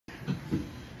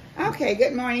Okay,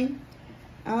 good morning.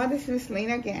 This is Miss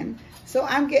Lena again. So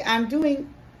I'm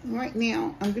doing right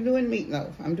now. I'm doing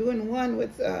meatloaf. I'm doing one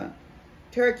with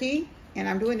turkey, and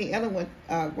I'm doing the other one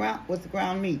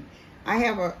ground meat. I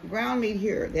have a ground meat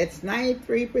here that's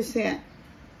 93%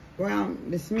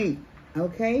 ground meat.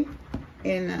 Okay,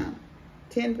 and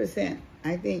 10%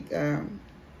 I think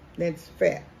that's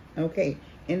fat. Okay,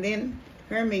 and then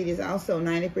her meat is also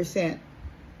 90%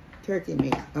 turkey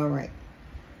meat. All right.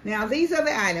 Now, these are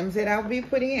the items that I'll be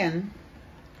putting in.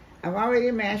 I've already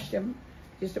mashed them,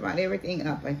 just about everything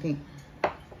up, I think.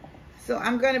 So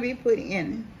I'm going to be putting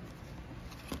in,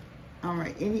 all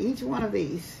right, in each one of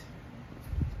these,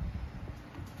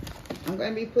 I'm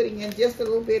going to be putting in just a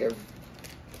little bit of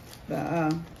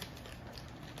the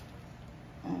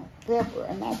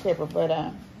pepper, not pepper,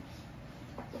 but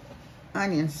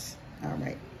onions, all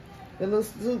right. The little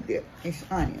soup dip, it's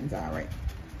onions, all right.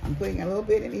 I'm putting a little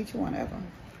bit in each one of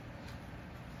them.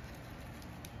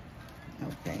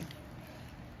 Okay.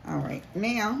 All right.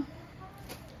 Now,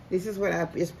 this is what I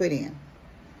just put in.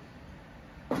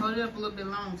 Hold it up a little bit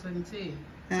long so I can see it.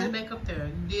 Sit it back up there.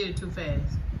 You did it too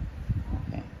fast.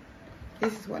 Okay.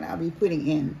 This is what I'll be putting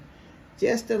in.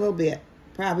 Just a little bit.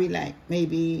 Probably like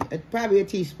maybe, probably a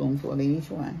teaspoonful in each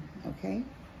one. Okay.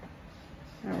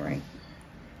 All right.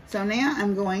 So now I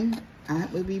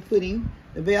will be putting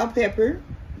the bell pepper.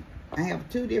 I have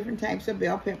 2 different types of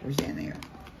bell peppers in there.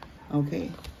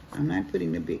 Okay. I'm not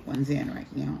putting the big ones in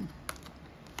right now.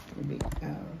 The big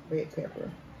red pepper.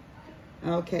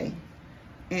 Okay.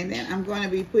 And then I'm going to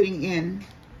be putting in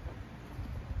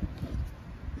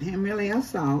Himalaya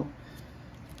salt,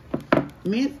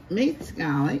 minced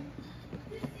garlic,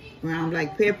 ground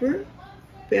black pepper,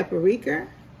 paprika,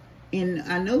 and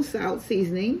a no salt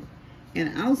seasoning.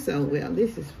 And also, well,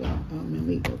 this is for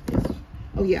meatloaf.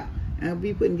 Oh yeah, I'll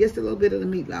be putting just a little bit of the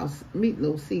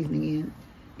meatloaf seasoning in,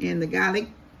 and the garlic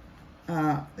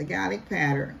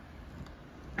powder,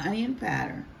 onion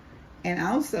powder, and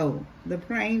also the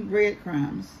plain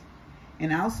breadcrumbs,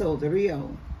 and also the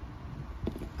Rio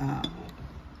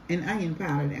and onion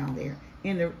powder down there.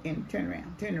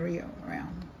 Turn the Rio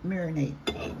around, marinate.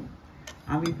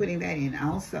 I'll be putting that in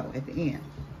also at the end.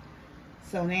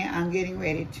 So now I'm getting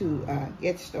ready to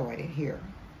get started here.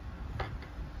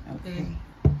 Okay.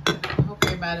 I hope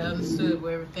everybody understood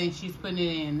where everything she's putting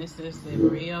it in. This is the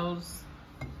Rios.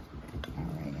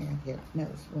 Get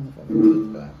another spoon for the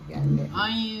meat.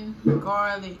 Onion,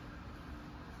 garlic,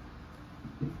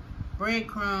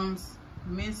 breadcrumbs,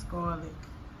 minced garlic.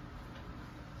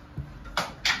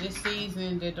 This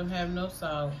seasoning that don't have no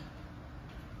salt,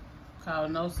 called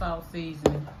no salt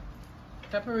seasoning.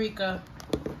 Paprika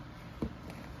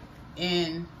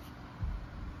and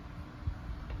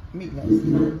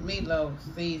meatloaf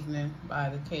seasoning by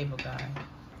the cable guy.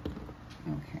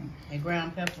 Okay. And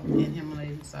ground pepper and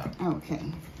Himalayan salt.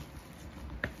 Okay.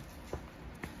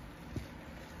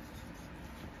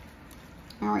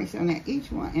 All right, so now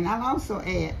each one, and I'll also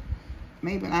add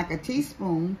maybe like a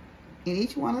teaspoon in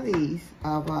each one of these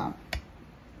of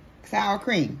sour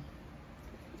cream.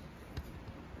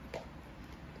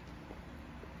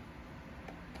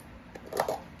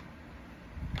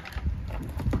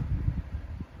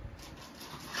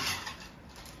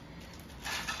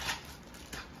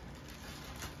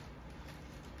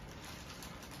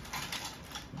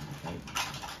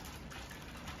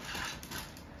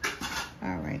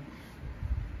 All right.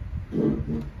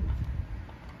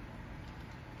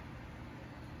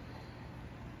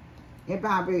 It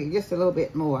probably just a little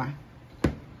bit more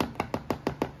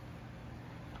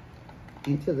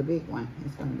into the big one.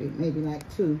 It's going to be maybe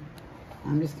like 2.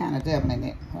 I'm just kind of doubling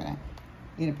it.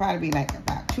 It'll probably be like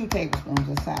about 2 tablespoons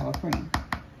of sour cream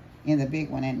in the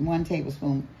big one, and 1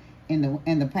 tablespoon in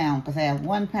the pound, because I have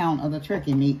 1 pound of the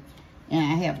turkey meat and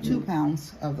I have 2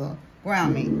 pounds of the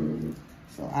ground meat.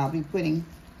 So I'll be putting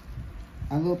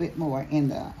a little bit more in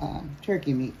the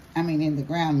turkey meat. I mean in the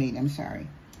ground meat, I'm sorry.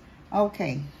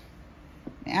 Okay.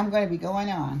 Now I'm going to be going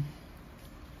on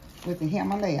with the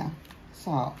Himalaya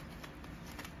salt.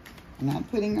 I'm not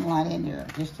putting a lot in there,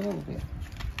 just a little bit.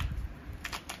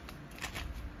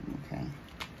 Okay.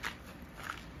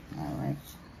 All right.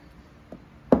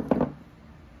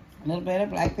 A little bit of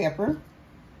black pepper.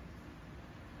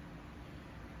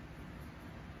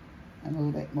 A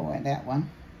little bit more in that one.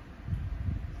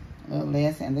 A little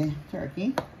less in the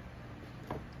turkey.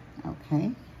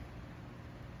 Okay.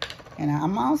 And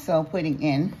I'm also putting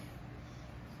in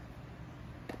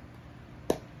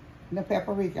the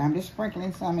paprika. I'm just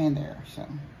sprinkling some in there, so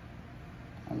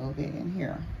a little bit in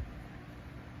here.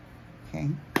 Okay.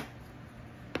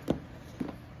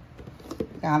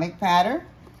 Garlic powder.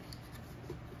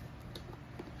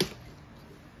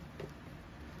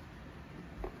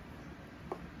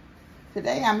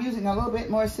 Today I'm using a little bit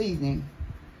more seasoning,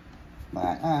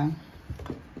 but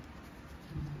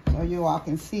so you all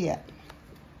can see it.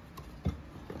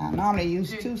 I normally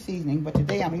use 2 seasoning, but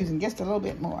today I'm using just a little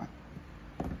bit more.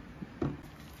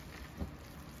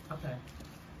 Okay.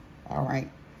 All right.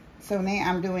 So now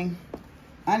I'm doing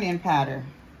onion powder.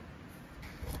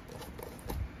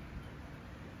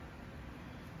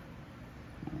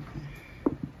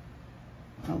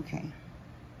 Okay.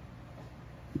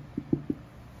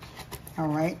 All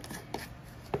right.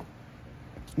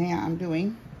 Now I'm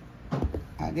doing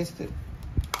just to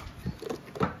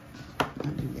I'll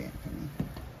do that for me.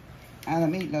 The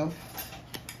meatloaf.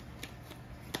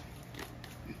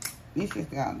 This is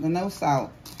the no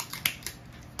salt.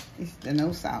 This is the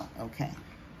no salt. Okay.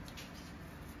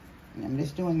 And I'm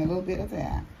just doing a little bit of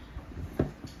that.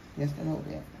 Just a little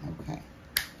bit. Okay.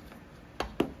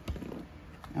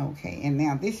 Okay. And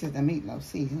now this is the meatloaf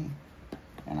seasoning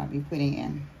that I'll be putting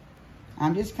in.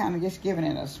 I'm just kind of just giving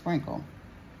it a sprinkle.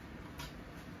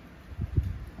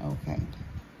 Okay.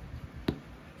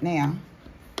 Now,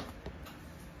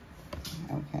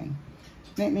 okay.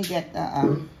 Let me get the,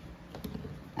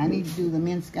 I need to do the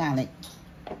minced garlic.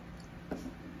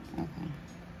 Okay.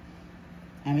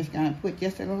 I'm just going to put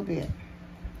just a little bit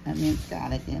of minced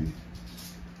garlic in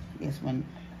this one.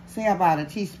 Say about a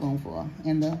teaspoonful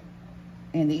in the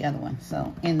other one.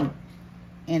 So I'm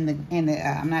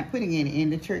not putting it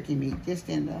in the turkey meat, just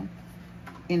in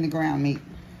the ground meat.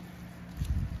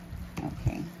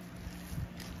 Okay.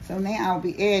 So now I'll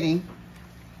be adding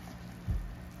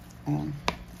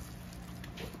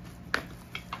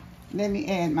let me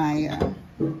add my a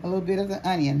little bit of the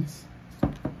onions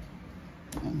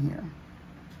in here,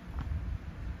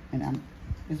 and I'm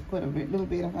just put a little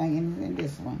bit of onions in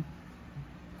this one.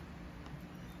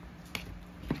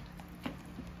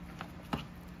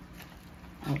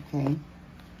 Okay,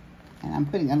 and I'm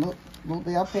putting a little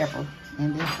bit of pepper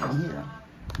in this one here.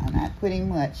 I'm not putting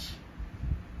much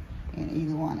in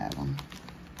either one of them.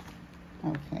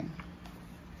 Okay.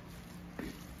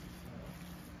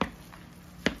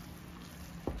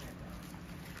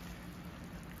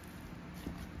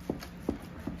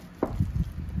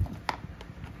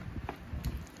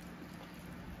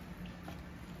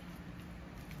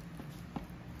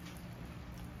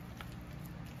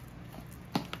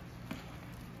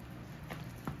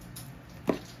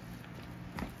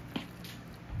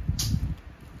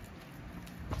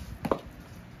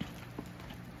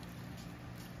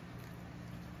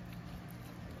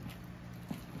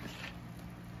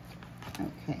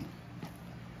 Okay.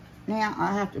 Now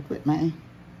I have to put my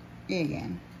egg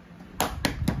in.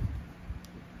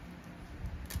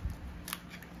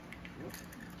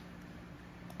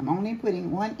 I'm only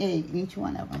putting 1 egg in each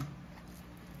one of them.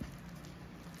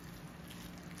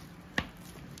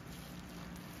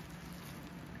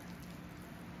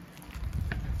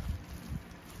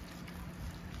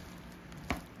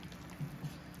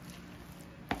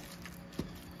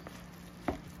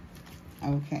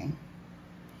 Okay.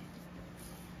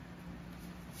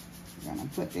 I'm gonna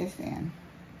put this in.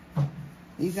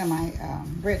 These are my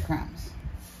breadcrumbs,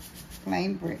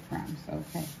 plain breadcrumbs.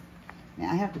 Okay.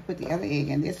 Now I have to put the other egg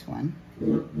in this one.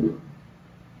 Okay.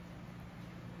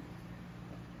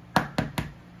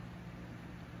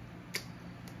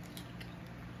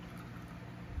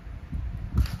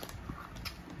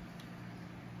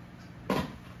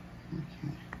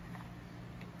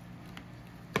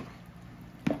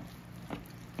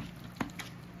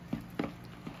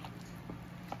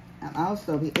 I'll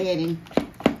also be adding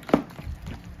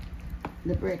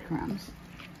the breadcrumbs.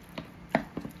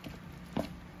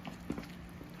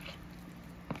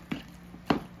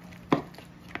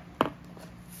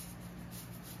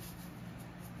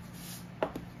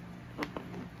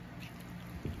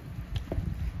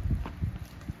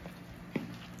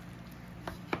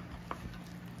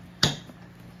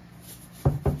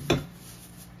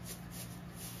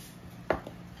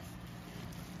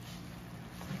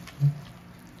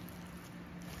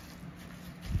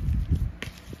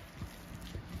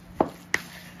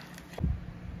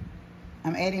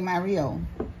 I'm adding my Rio.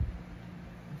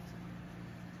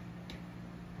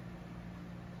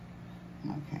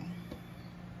 Okay.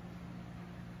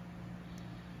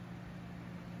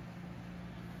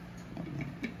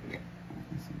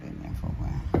 It's been there for a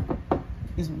while.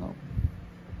 This one open.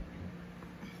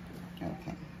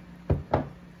 Okay.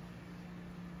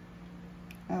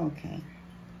 Okay.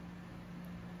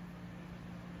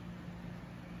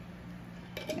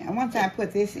 Now once I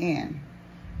put this in,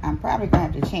 I'm probably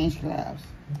going to have to change gloves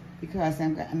because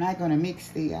I'm not going to mix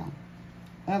the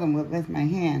other one with my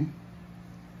hand.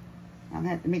 I'll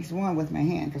have to mix one with my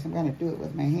hand because I'm going to do it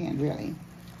with my hand, really.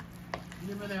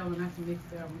 Give me that one. I can mix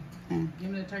that one. Give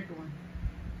me the turkey one.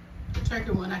 The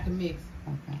turkey one I can mix.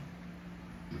 Okay.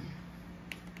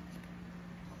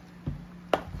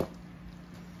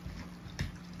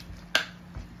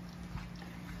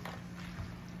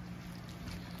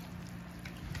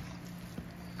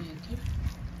 Thank you.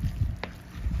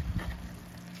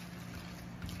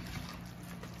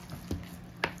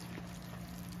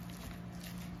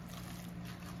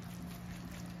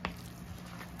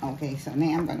 Okay, so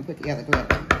now I'm going to put the other glove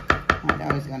on. My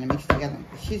daughter's going to mix together.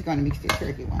 She's going to mix the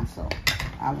turkey one, so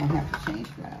I won't have to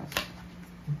change gloves.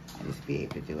 I'll just be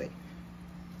able to do it.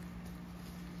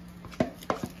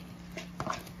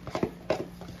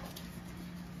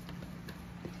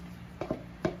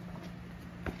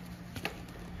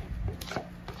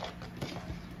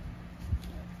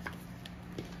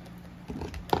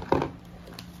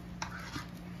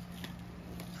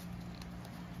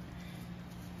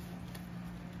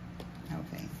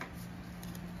 Okay.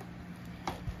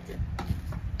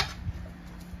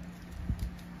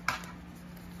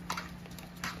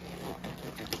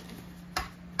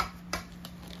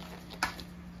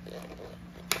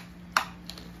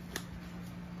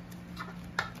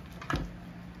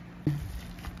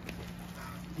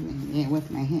 Yeah,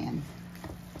 with my hands.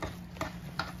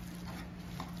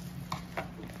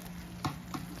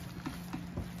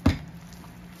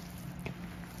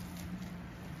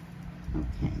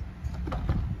 Okay.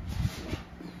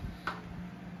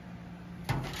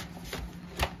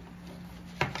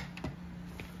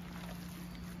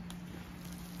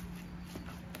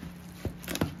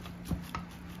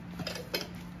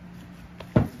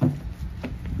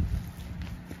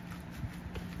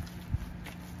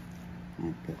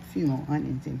 I'll put a few more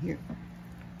onions in here.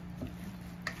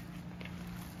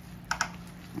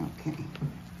 Okay.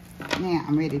 Now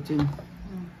I'm ready to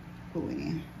pull it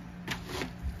in.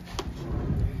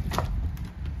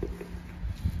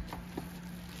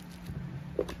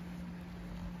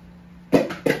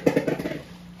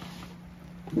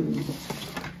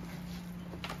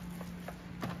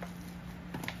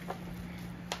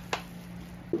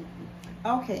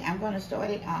 Okay, I'm going to start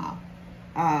it off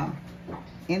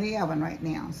in the oven right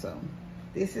now. So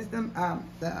this is the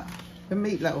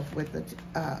meatloaf with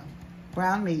the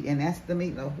brown meat, and that's the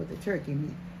meatloaf with the turkey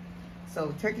meat.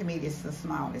 So turkey meat is the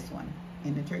smallest one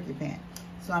in the turkey pan.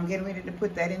 So I'm getting ready to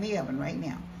put that in the oven right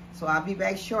now. So I'll be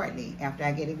back shortly after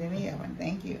I get it in the oven.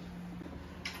 Thank you.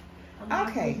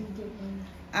 Okay.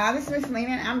 This is Miss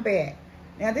Lena, and I'm back.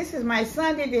 Now this is my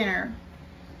Sunday dinner.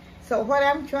 So what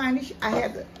I'm trying to, I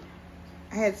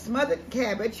had smothered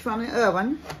cabbage from the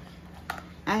oven.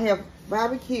 I have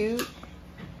barbecued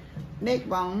neck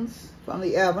bones from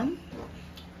the oven.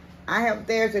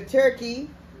 There's a turkey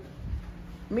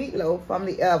meatloaf from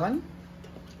the oven.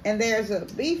 And there's a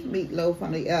beef meatloaf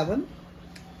from the oven.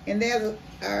 And there's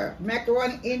a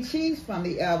macaroni and cheese from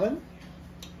the oven.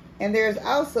 And there's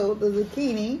also the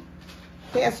zucchini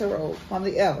casserole from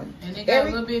the oven. And it got a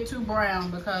little bit too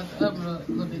brown because the oven was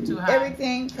a little bit too high.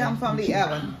 Everything comes from the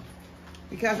oven.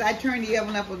 Because I turned the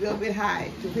oven up a little bit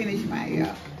high to finish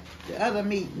my the other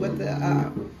meat with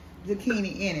the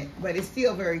zucchini in it. But it's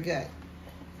still very good.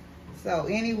 So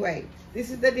anyway, this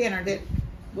is the dinner that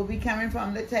will be coming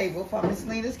from the table from Miss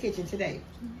Lena's kitchen today.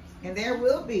 And there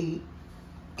will be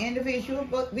individual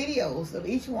videos of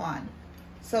each one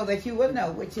so that you will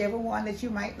know whichever one that you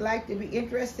might like to be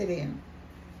interested in.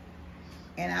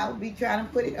 And I will be trying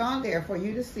to put it on there for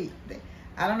you to see.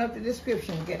 I don't know if the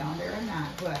description will get on there or not,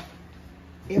 but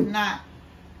if not,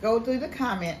 go through the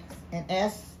comments and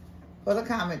ask for the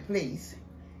comment, please.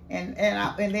 And then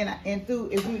if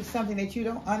it's something that you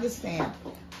don't understand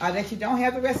or that you don't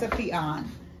have the recipe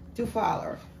on to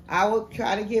follow, I will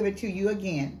try to give it to you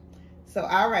again. So,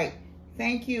 all right.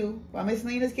 Thank you from Miss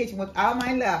Lena's kitchen with all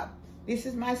my love. This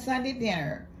is my Sunday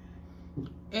dinner.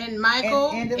 And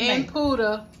Michael and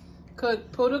Puda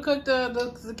cooked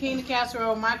the zucchini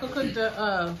casserole. Michael cooked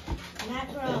the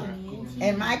macaroni.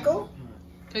 And Michael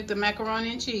cooked the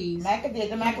macaroni and cheese. Michael did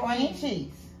the macaroni and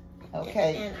cheese.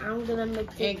 Okay. And I'm gonna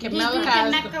make the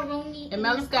macaroni. And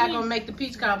Melis's gonna make the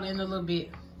peach cobbler in a little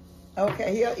bit.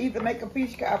 Okay, he'll either make a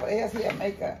peach cobbler or else he'll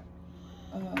make a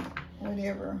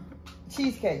whatever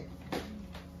cheesecake.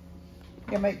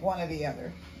 He'll make one or the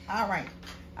other. All right.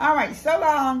 All right. So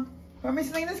long from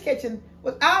Miss Lena's kitchen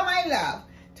with all my love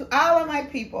to all of my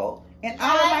people and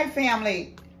all of my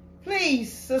family.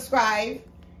 Please subscribe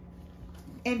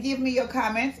and give me your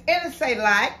comments and say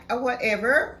like or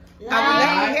whatever. I would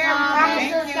love to hear from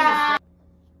you.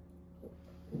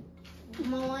 Thank you.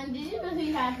 Mom, did you know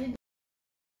you have to